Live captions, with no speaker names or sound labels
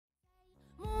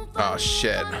Oh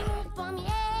shit.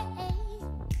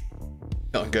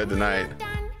 Feeling good tonight.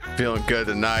 Feeling good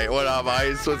tonight. What up,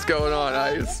 Ice? What's going on,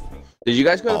 Ice? Did you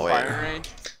guys go to the firing range?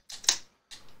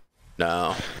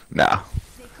 No. No.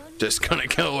 Just gonna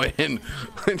go in.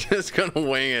 Just gonna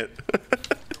wing it.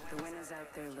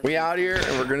 We out here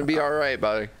and we're gonna be alright,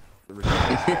 buddy.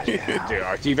 Dude,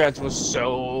 our defense was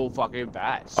so fucking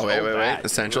bad. So wait.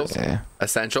 Essentials? Yeah.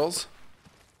 Essentials?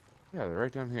 Yeah, they're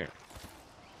right down here.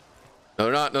 No,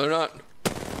 they're not. No, they're not.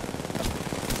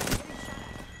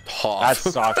 Oh. That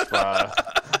sucks, bro.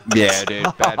 Yeah, dude.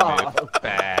 Bad move.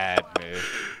 Bad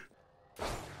move.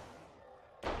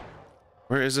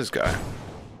 Where is this guy?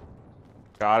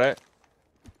 Got it.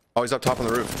 Oh, he's up top on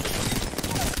the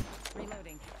roof.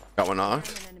 Reloading. Got one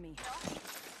knocked.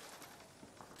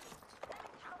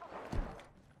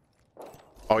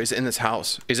 Oh, he's in this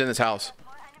house. He's in this house.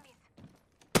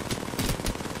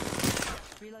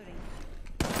 Reloading.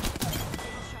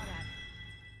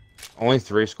 Only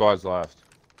 3 squads left.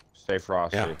 Stay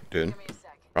frosty. Yeah, dude.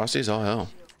 Frosty's all hell.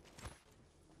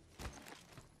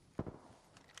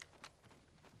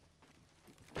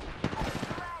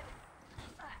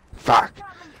 Fuck.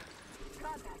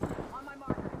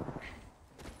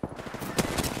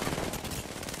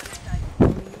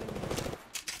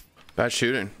 Bad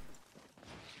shooting.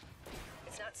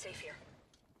 It's not safe here.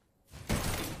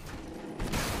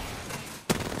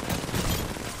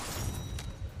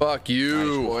 Fuck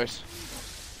you. Nice, boys.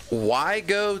 Why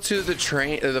go to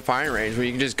the firing range when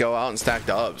you can just go out and stack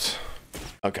dubs?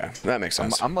 Okay, that makes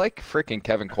sense. I'm like freaking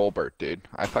Kevin Colbert, dude.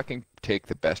 I fucking take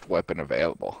the best weapon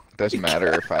available. Doesn't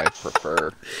matter if I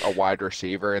prefer a wide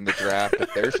receiver in the draft.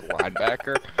 If there's a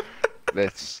linebacker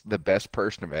that's the best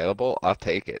person available, I'll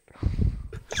take it.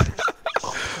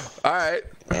 All right.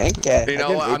 Okay. You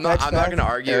know what? I'm not going to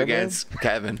argue against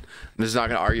Kevin. I'm just not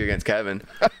going to argue against Kevin.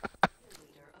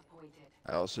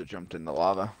 I also jumped in the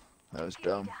lava. That was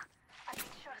dumb.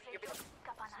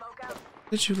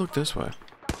 Did you look this way?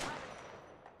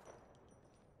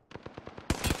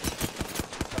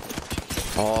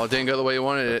 Oh, it didn't go the way you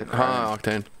wanted it, huh,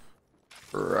 Octane?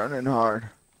 Running hard.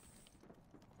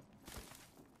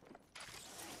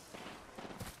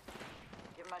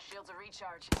 Give my shields a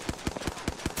recharge.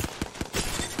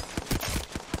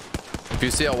 If you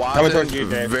see a Watson, you,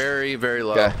 Dave. very, very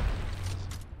low. Okay.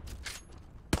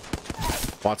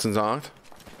 Watson's on.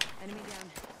 Enemy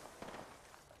down.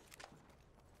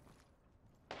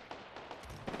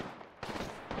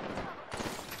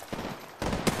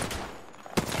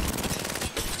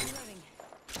 Reloading.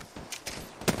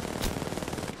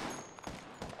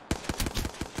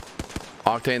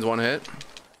 Octane's one hit.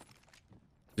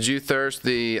 Did you thirst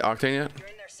the Octane yet? You're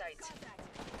in their sights.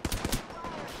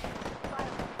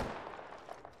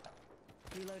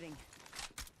 Reloading.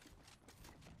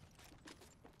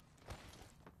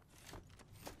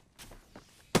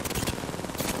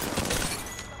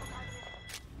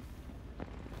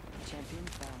 Champion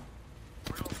fell.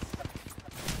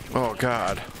 Oh,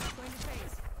 God. Going to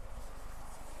phase.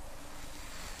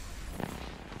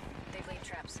 They've laid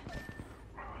traps.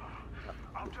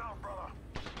 I'm down, brother.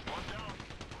 One down.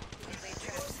 They've laid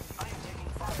traps. I am taking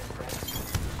fire.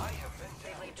 I have been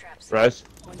They've laid traps. Res?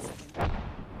 1 second.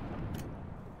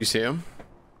 You see him?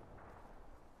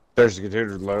 There's a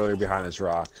dude literally behind this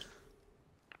rock.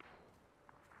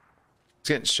 He's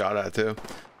getting shot at, too.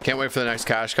 Can't wait for the next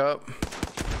Cash Cup.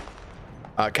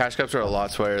 Cash Cups are a lot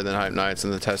sweatier than Hype Nights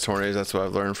and the test tourneys. That's what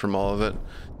I've learned from all of it.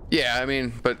 Yeah, I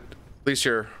mean, but at least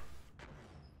you're...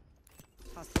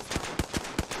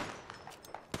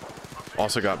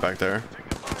 Also got back there.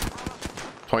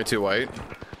 22 white.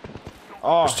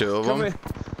 Oh, There's 2 of them. here.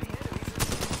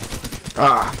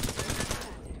 Ah.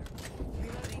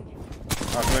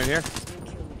 Oh, come in here.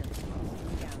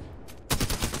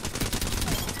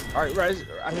 Alright, Res.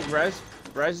 I think Res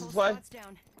is the play. Squads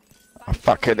down. Oh,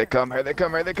 fuck, here they come, here they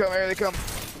come, here they come, here they come.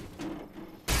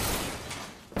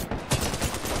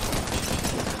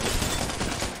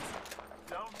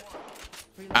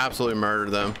 Absolutely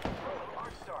murdered them.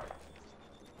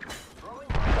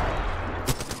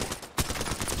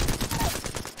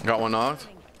 Got one knocked.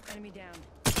 Enemy down.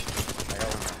 I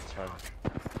got one. Sorry.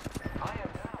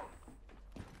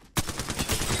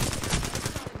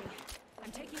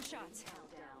 I'm taking shots.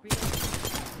 Reloading.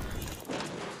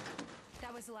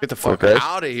 That was the last. Get the fuck Okay.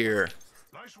 out of here.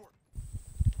 Nice work.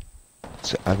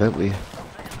 So, I bet we...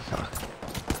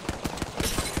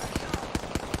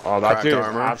 Oh, that Cracked dude is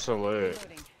armor. absolute.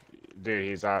 Reloading. Dude,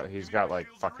 he's got like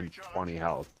fucking 20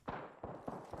 health.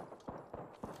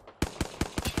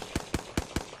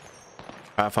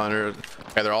 500.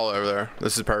 Okay, they're all over there.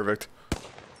 This is perfect.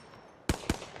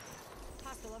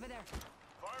 Hostile over there.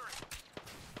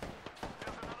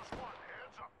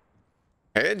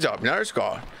 Hey, job, another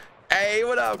squad. Hey,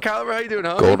 what up, Caliber? How you doing,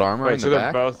 homie? Gold armor Wait, in so the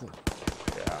they're back. both.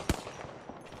 Yeah.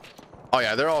 Oh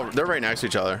yeah, they're right next to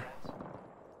each other.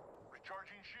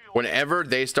 Recharging shield. Whenever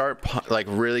they start like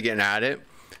really getting at it,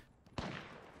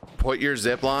 put your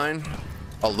zip line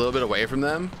a little bit away from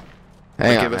them.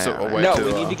 Hang on, give us hang a on. way No, to,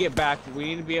 we need to get back. We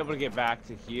need to be able to get back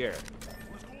to here.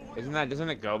 Doesn't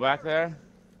it go back there?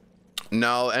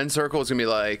 No, end circle is gonna be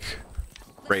like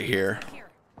right here.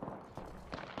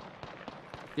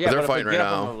 Yeah, they're but fighting if we right get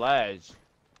up now. on the ledge.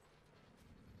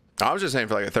 I was just saying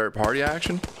for like a third party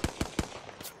action.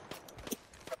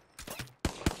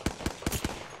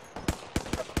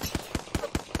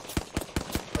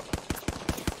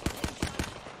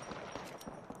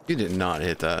 You did not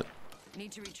hit that.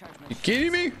 Need to recharge my You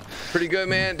kidding me? Pretty good,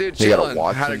 man, dude. You got a Chilling.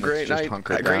 Watson Had a that's great just night,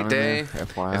 hunkered a great down in day. there,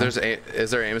 FYI. If there's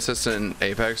is there aim assist in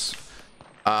Apex?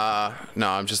 No,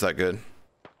 I'm just that good.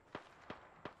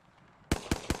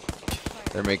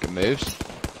 They're making moves.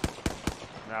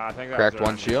 No, I think that Cracked was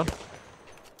one shield.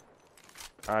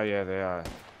 Oh yeah, they are.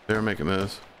 They're making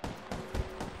moves.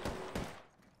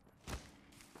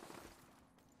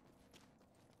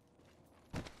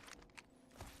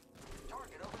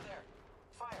 target over there.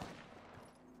 Fire.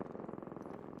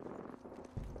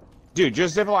 Dude,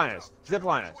 just zip line us. Zip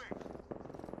line us.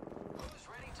 Who's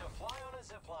ready to fly on a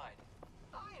zip line?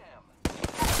 I am.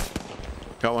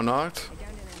 Got one knocked. Down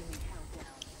an enemy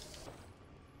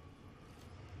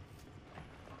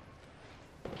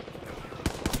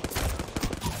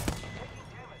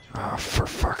countdown. Oh, for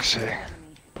fuck's sake. Enemy.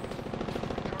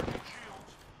 Recharging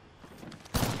shields.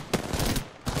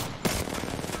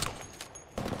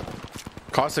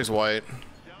 Caustic's white.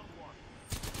 Down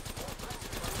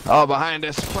one. Oh, behind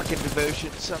us. Fucking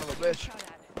devotion, son of a bitch. Shot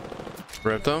at.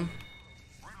 Ripped them.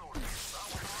 Reloading.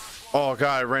 Oh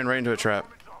god, I ran right into a trap.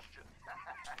 Exhaustion.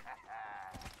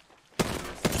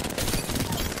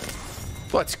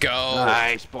 Let's go.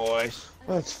 Nice, boys.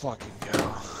 Let's fucking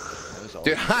go.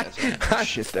 Dude, I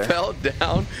Shit there. fell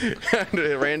down and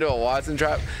ran into a Watson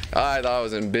trap. I thought I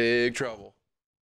was in big trouble.